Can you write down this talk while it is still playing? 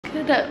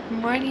Good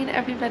morning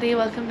everybody,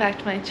 welcome back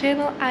to my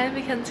channel. I am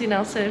Mackenzie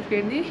Nelson if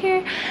you're new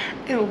here,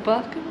 and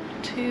welcome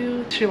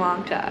to Sri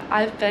Lanka.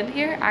 I've been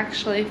here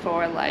actually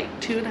for like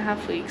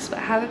 2.5 weeks, but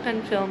haven't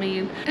been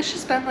filming. It's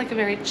just been like a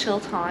very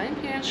chill time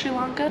here in Sri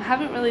Lanka. I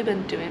haven't really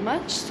been doing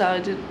much, so I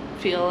didn't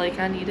feel like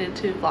I needed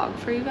to vlog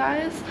for you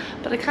guys,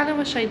 but I kind of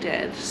wish I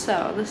did.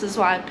 So this is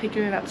why I'm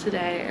picking it up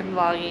today and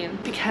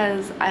vlogging,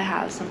 because I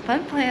have some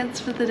fun plans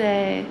for the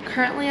day.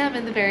 Currently I'm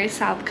in the very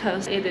south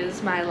coast. It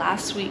is my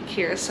last week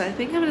here, so I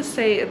think I'm gonna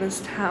stay in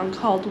this town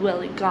called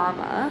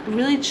Ahangama.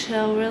 Really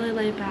chill, really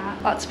laid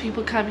back. Lots of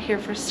people come here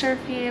for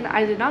surfing.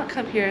 I did not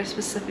come here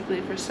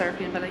specifically for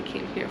surfing, but I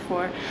came here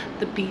for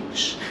the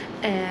beach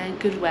and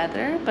good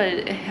weather, but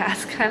it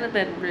has kind of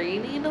been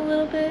raining a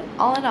little bit.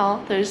 All in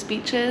all, there's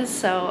beaches,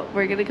 so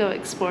we're gonna go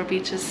explore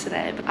beaches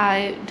today. But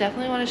I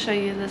definitely want to show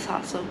you this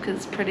hostel because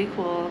it's pretty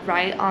cool.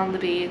 Right on the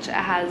beach, it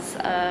has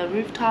a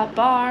rooftop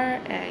bar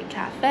and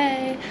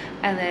cafe,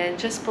 and then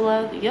just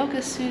below the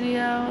yoga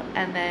studio,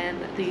 and then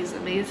these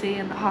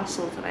amazing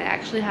hostels. And I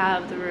actually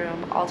have the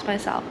room all to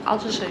myself. I'll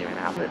just show you right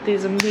now. But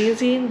these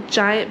amazing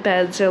giant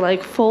beds, they're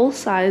like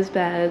full-size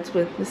beds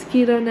with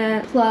mosquito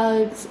net,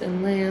 plugs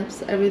and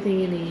lamps, everything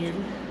you need.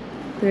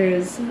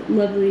 There's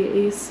lovely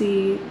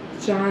AC,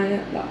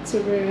 giant, lots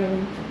of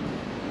room,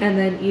 and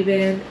then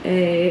even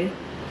a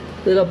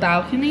little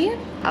balcony.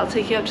 I'll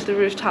take you up to the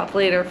rooftop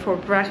later for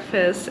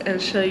breakfast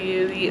and show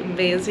you the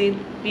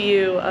amazing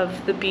view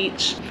of the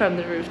beach from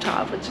the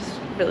rooftop, which is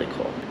really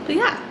cool. But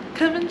yeah,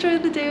 come enjoy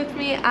the day with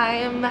me. I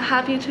am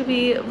happy to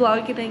be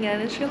vlogging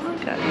again in Sri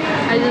Lanka.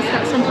 I just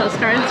got some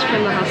postcards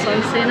from the hostel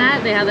I'm staying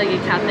at. They have like a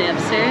cafe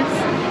upstairs.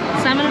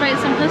 So I'm gonna write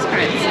some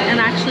postcards and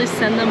actually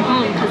send them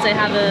home because they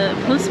have a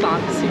post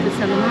box you can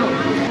send them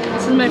home.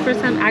 This is my first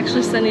time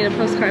actually sending a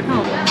postcard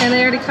home, and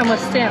they already come with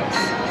stamps.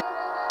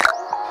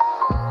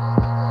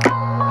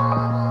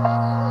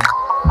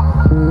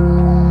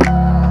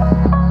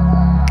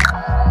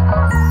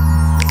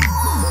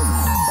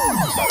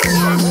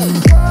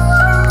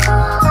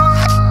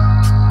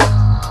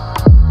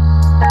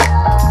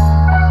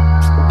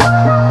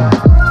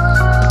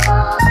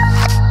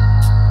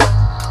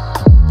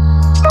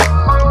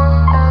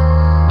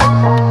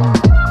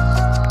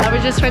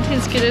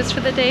 Renting scooters for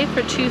the day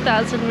for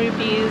 2,000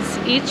 rupees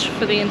each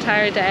for the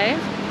entire day.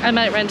 I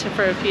might rent it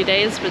for a few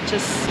days, but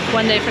just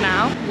one day for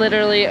now.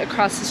 Literally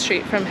across the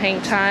street from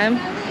hang time.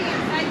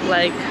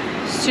 Like,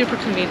 super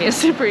convenient,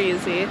 super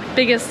easy.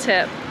 Biggest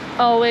tip,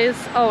 always,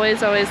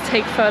 always, always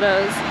take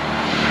photos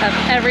of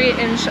every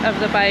inch of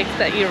the bike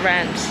that you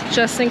rent,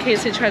 just in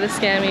case they try to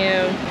scam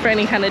you for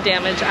any kind of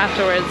damage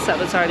afterwards that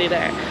was already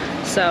there.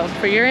 So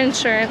for your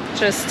insurance,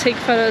 just take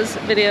photos,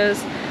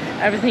 videos,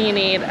 everything you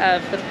need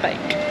of the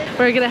bike.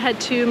 We're gonna head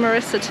to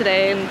Mirissa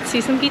today and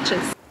see some beaches.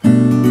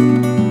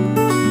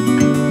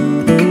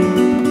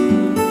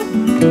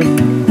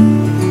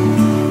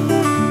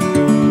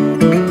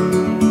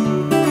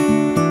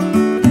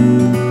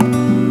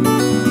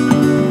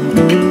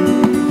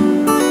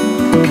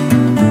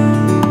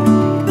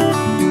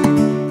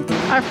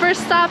 Our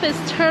first stop is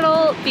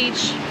Turtle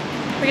Beach.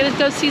 We're gonna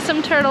go see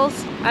some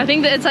turtles. I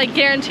think that it's like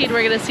guaranteed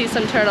we're gonna see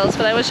some turtles,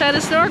 but I wish I had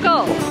a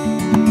snorkel.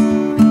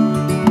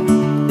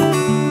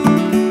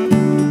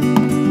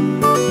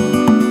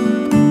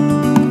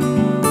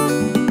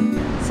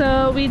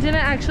 We didn't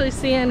actually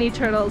see any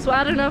turtles. Well,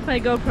 I don't know if my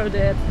GoPro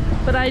did,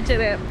 but I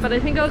didn't. But I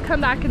think I'll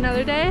come back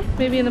another day,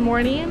 maybe in the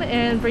morning,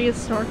 and bring a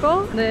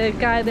snorkel. The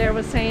guy there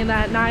was saying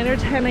that 9 or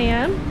 10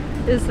 a.m.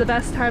 is the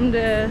best time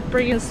to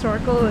bring a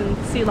snorkel and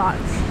see lots.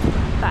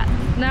 But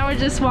now we're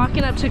just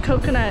walking up to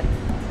Coconut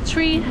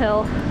Tree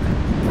Hill.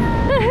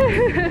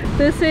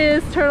 This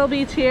is Turtle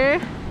Beach here,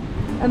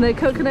 and the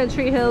Coconut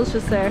Tree Hill is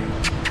just there.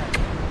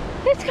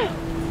 Let's go.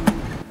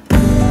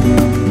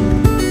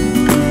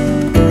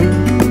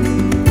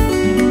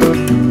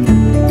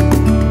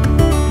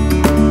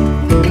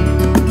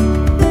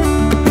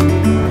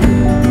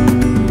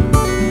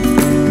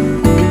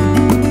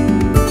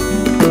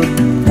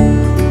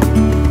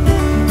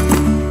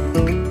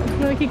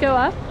 Go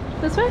up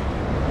this way?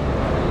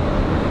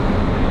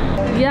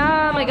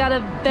 Yum, I got a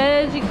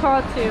veggie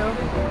katu.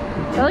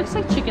 That looks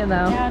like chicken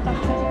though. Yeah, that's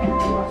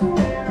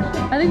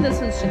chicken. I think this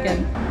one's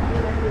chicken.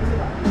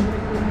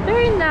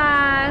 Very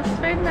nice,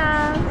 very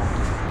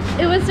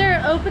nice. It was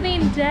their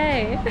opening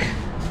day.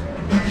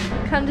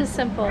 Come to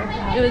Simple.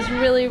 It was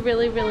really,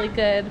 really, really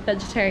good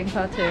vegetarian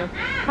katu.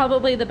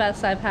 Probably the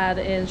best I've had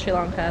in Sri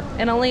Lanka.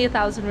 And only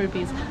 1,000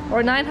 rupees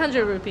or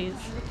 900 rupees.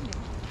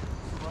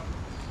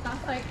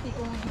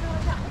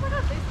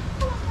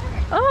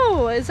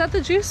 Oh, is that the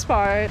juice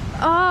bar?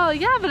 Oh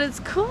yeah, but it's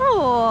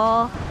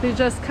cool. We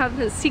just come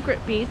to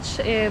Secret Beach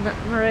in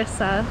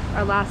Mirissa,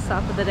 our last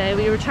stop of the day.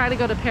 We were trying to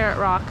go to Parrot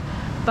Rock,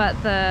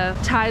 but the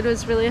tide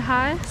was really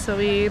high, so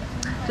we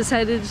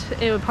decided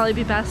it would probably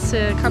be best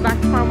to come back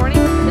tomorrow morning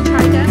and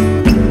try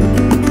again.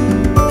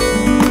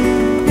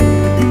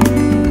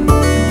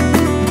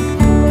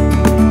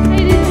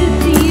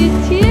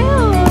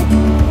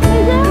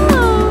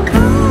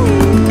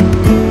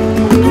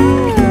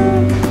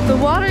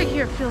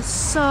 feels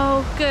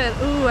so good.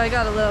 Ooh, I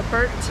got a little little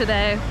burnt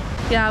today.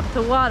 Yeah, but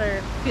the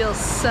water feels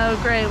so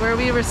great. Where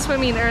we were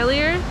swimming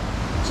earlier,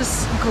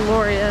 just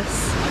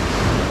glorious.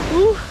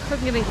 Ooh, I'm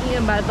getting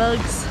eaten by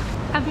bugs.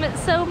 I've met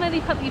so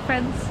many puppy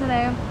friends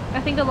today.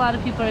 I think a lot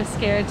of people are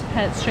scared to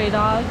pet stray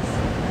dogs,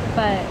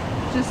 but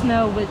just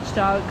know which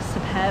dogs to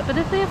pet. But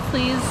if they have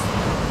fleas,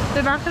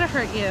 they're not gonna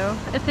hurt you.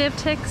 If they have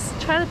ticks,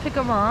 try to pick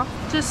them off.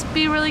 Just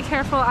be really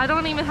careful. I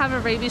don't even have a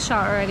rabies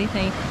shot or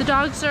anything. The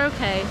dogs are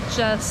okay.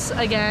 Just,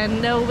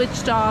 again, know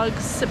which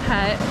dogs to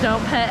pet.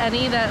 Don't pet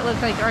any that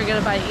look like are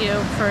gonna bite you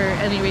for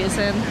any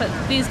reason. But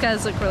these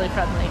guys look really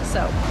friendly,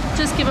 so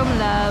just give them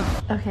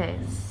love. Okay,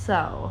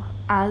 so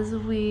as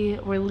we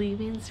were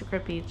leaving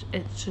Secret Beach,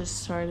 it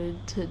just started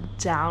to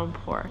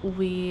downpour.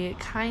 We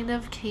kind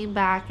of came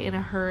back in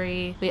a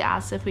hurry. We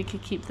asked if we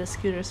could keep the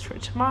scooters for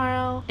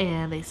tomorrow,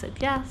 and they said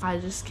yes. I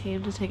just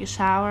came to take a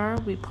shower.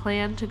 We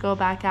planned to go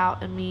back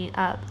out and meet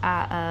up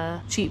at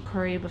a cheap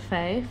curry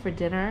buffet for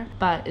dinner,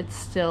 but it's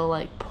still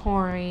like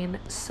pouring,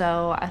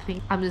 so I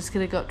think I'm just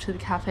gonna go up to the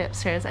cafe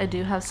upstairs. I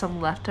do have some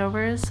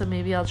leftovers, so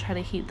maybe I'll try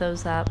to heat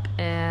those up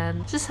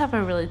and just have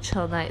a really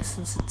chill night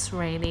since it's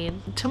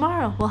raining.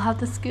 Tomorrow we'll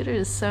have the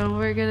scooters, so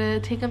we're gonna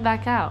take them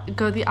back out,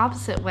 go the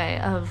opposite way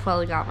of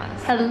Ahangama.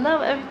 Hello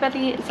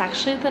everybody, it's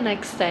actually the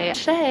next day.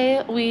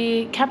 Today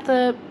we kept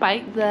the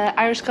bike. The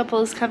Irish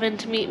couple is coming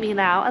to meet me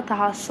now at the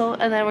hostel,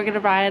 and then we're gonna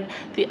ride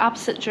the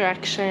opposite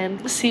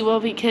direction, see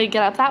what we could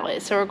get up that way.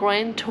 So we're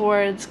going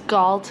towards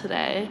Gall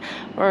today,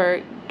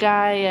 or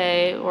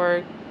Gaye,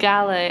 or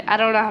Gale. I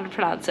don't know how to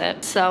pronounce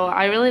it, so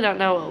I really don't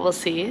know what we'll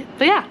see.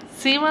 But yeah,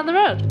 see you on the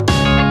road.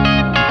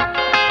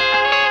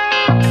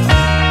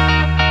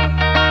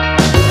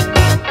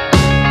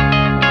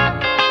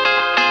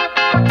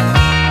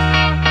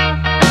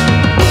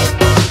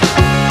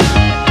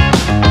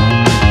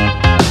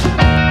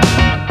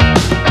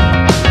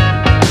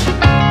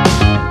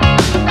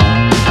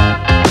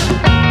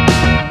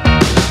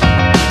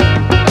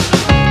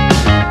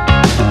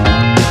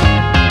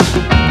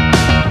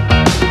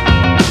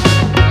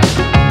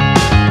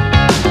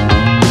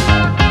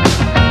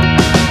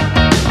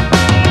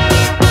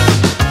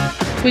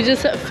 We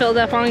just filled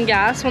up on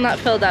gas. Well, not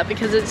filled up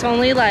because it's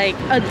only like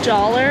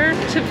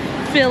 $1 to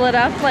fill it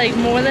up, like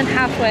more than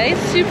halfway.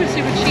 Super,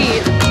 super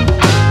cheap.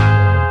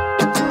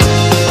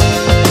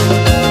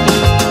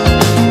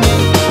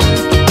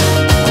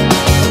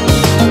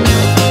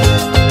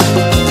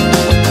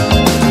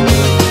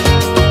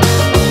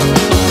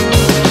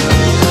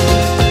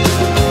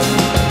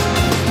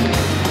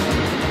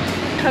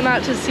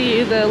 Out to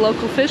see the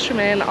local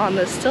fishermen on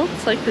the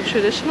stilts like the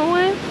traditional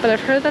way, but I've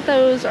heard that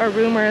those are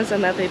rumors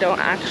and that they don't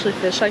actually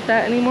fish like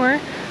that anymore,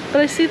 but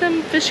I see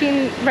them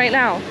fishing right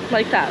now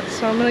like that,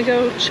 so I'm gonna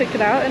go check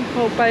it out and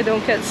hope I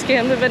don't get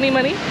scammed of any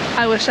money.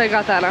 I wish I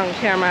got that on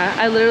camera.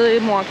 I literally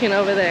am walking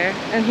over there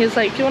and he's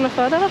like, do you want a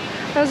photo?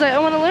 I was like, I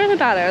want to learn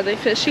about it. Are they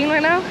fishing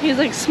right now? He's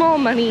like, small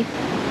money.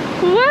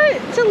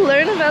 What? To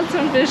learn about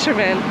some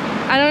fishermen.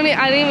 I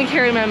didn't even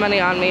carry my money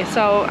on me,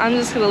 so I'm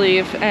just gonna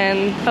leave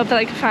and hope that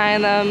I can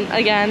find them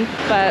again.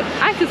 But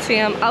I could see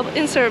them. I'll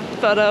insert a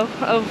photo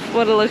of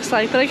what it looks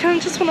like, but I kind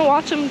of just want to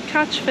watch them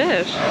catch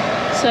fish.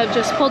 So I've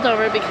just pulled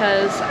over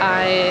because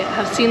I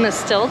have seen the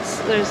stilts.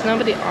 There's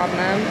nobody on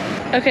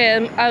them.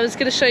 Okay, I was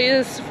gonna show you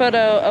this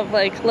photo of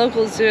like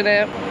locals doing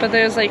it, but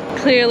there's like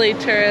clearly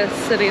tourists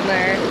sitting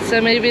there. So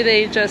maybe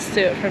they just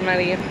do it for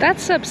money.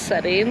 That's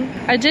upsetting.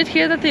 I did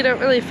hear that they don't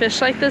really fish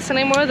like this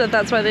anymore,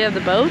 that's why they have the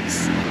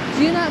boats.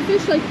 Do you not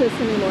fish like this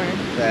anymore?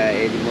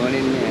 In the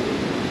morning,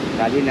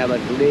 but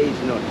today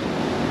it's not.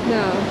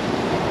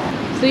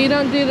 No. So you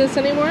don't do this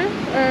anymore?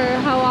 Or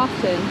how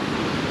often?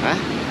 Huh?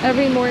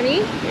 Every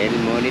morning? Every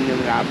morning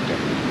and after.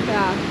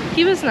 Yeah.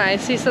 He was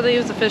nice. He said that he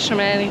was a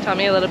fisherman. He told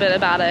me a little bit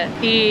about it.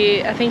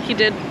 I think he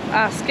did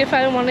ask if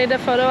I wanted a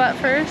photo at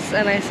first,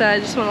 and I said I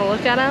just want to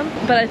look at him.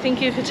 But I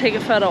think you could take a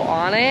photo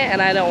on it,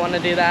 and I don't want to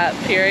do that,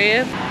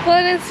 period. Well,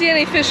 I didn't see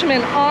any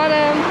fishermen on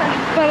him,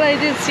 but I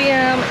did see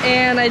him,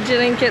 and I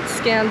didn't get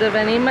scammed of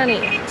any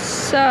money.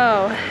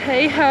 So,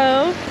 hey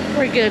ho,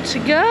 we're good to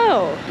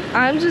go.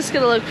 I'm just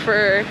gonna look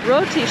for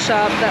Roti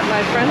shop that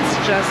my friend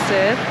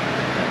suggested.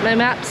 My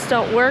maps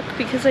don't work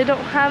because I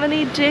don't have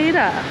any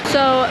data.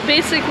 So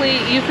basically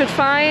you could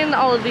find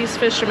all of these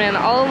fishermen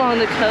all along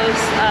the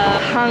coast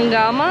of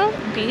Ahangama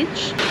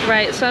Beach.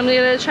 Right, so I'm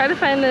gonna try to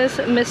find this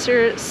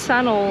Mr.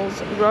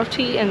 Sunil's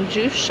Roti and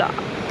Juice shop.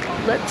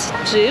 Let's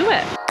do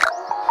it.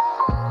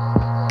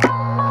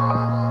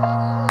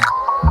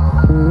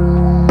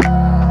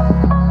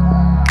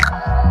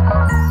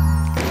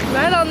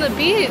 Right on the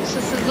beach,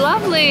 this is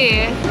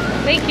lovely.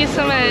 Thank you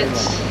so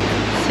much.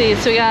 See,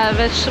 so we got a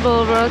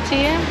vegetable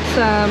roti,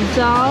 some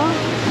dal,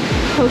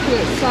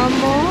 coconut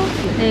sambal,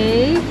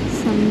 egg,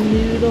 some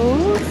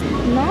noodles,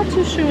 not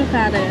too sure what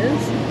that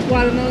is,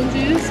 watermelon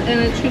juice, and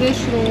a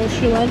traditional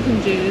Sri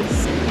Lankan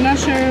juice. I'm not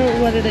sure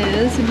what it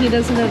is, and he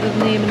doesn't know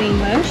the name in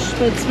English,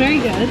 but it's very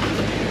good.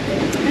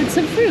 and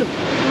some fruit.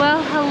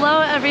 Well, hello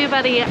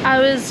everybody.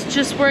 I was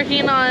just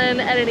working on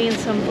editing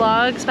some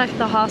vlogs back at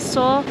the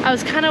hostel. I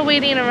was kind of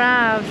waiting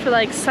around for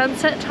like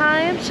sunset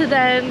time to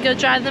then go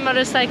drive the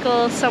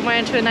motorcycle somewhere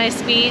into a nice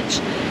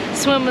beach,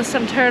 swim with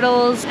some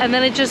turtles, and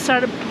then it just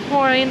started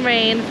pouring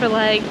rain for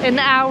like an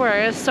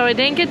hour, so I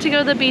didn't get to go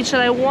to the beach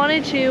that I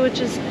wanted to, which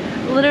is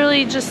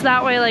literally just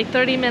that way, like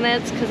 30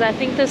 minutes, because I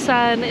think the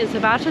sun is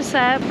about to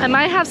set. I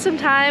might have some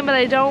time, but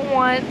I don't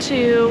want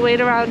to wait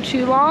around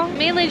too long.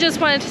 Mainly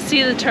just wanted to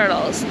see the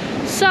turtles.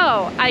 So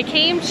I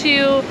came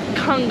to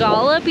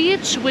Kongala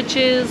Beach, which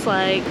is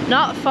like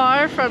not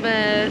far from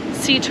a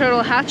sea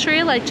turtle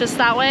hatchery, like just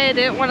that way. I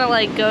didn't want to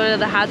like go to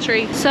the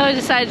hatchery, so I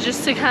decided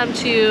just to come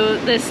to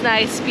this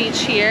nice beach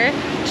here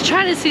to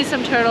try to see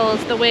some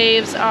turtles. The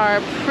waves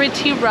are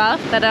pretty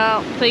rough, but I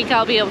don't think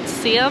I'll be able to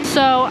see them,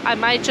 so I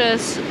might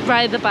just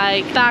ride the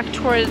bike back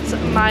towards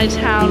my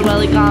town,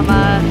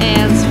 Ahangama,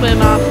 and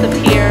swim off the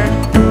pier.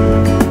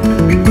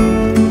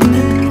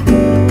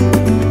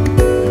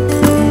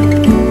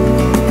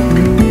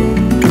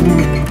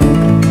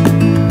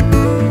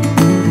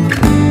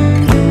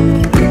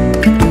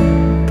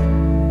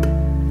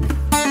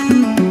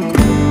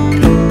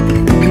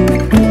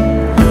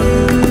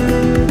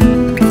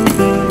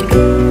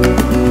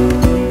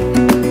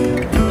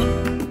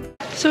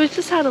 So we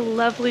just had a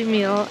lovely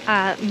meal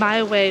at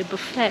My Way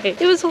Buffet.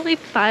 It was only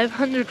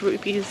 500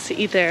 rupees to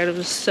eat there, and it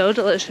was so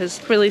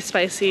delicious, really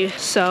spicy,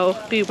 so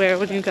beware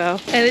when you go.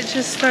 And it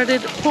just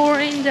started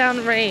pouring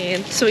down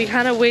rain, so we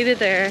kind of waited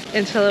there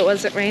until it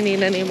wasn't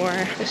raining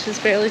anymore. It's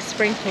just barely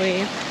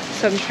sprinkling,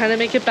 so I'm trying to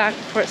make it back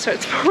before it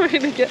starts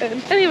pouring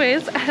again.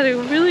 Anyways, I had a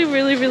really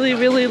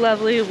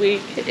lovely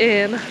week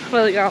in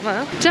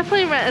Ahangama.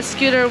 Definitely rent a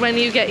scooter when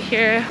you get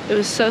here. It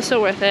was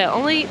so worth it.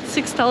 Only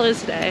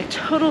 $6 a day.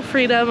 Total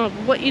freedom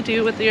of what you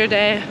do with your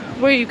day,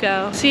 where you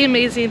go. See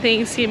amazing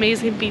things, see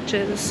amazing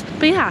beaches.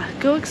 But yeah,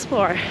 go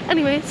explore.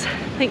 Anyways,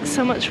 thanks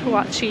so much for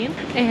watching,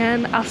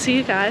 and I'll see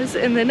you guys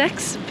in the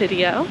next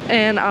video.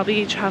 And I'll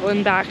be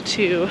traveling back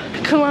to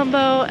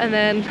Colombo and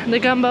then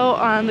Negombo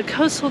on the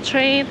coastal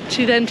train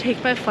to then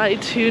take my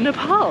flight to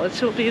Nepal,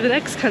 which will be the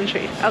next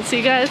country. I'll see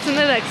you guys in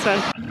the next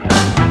one.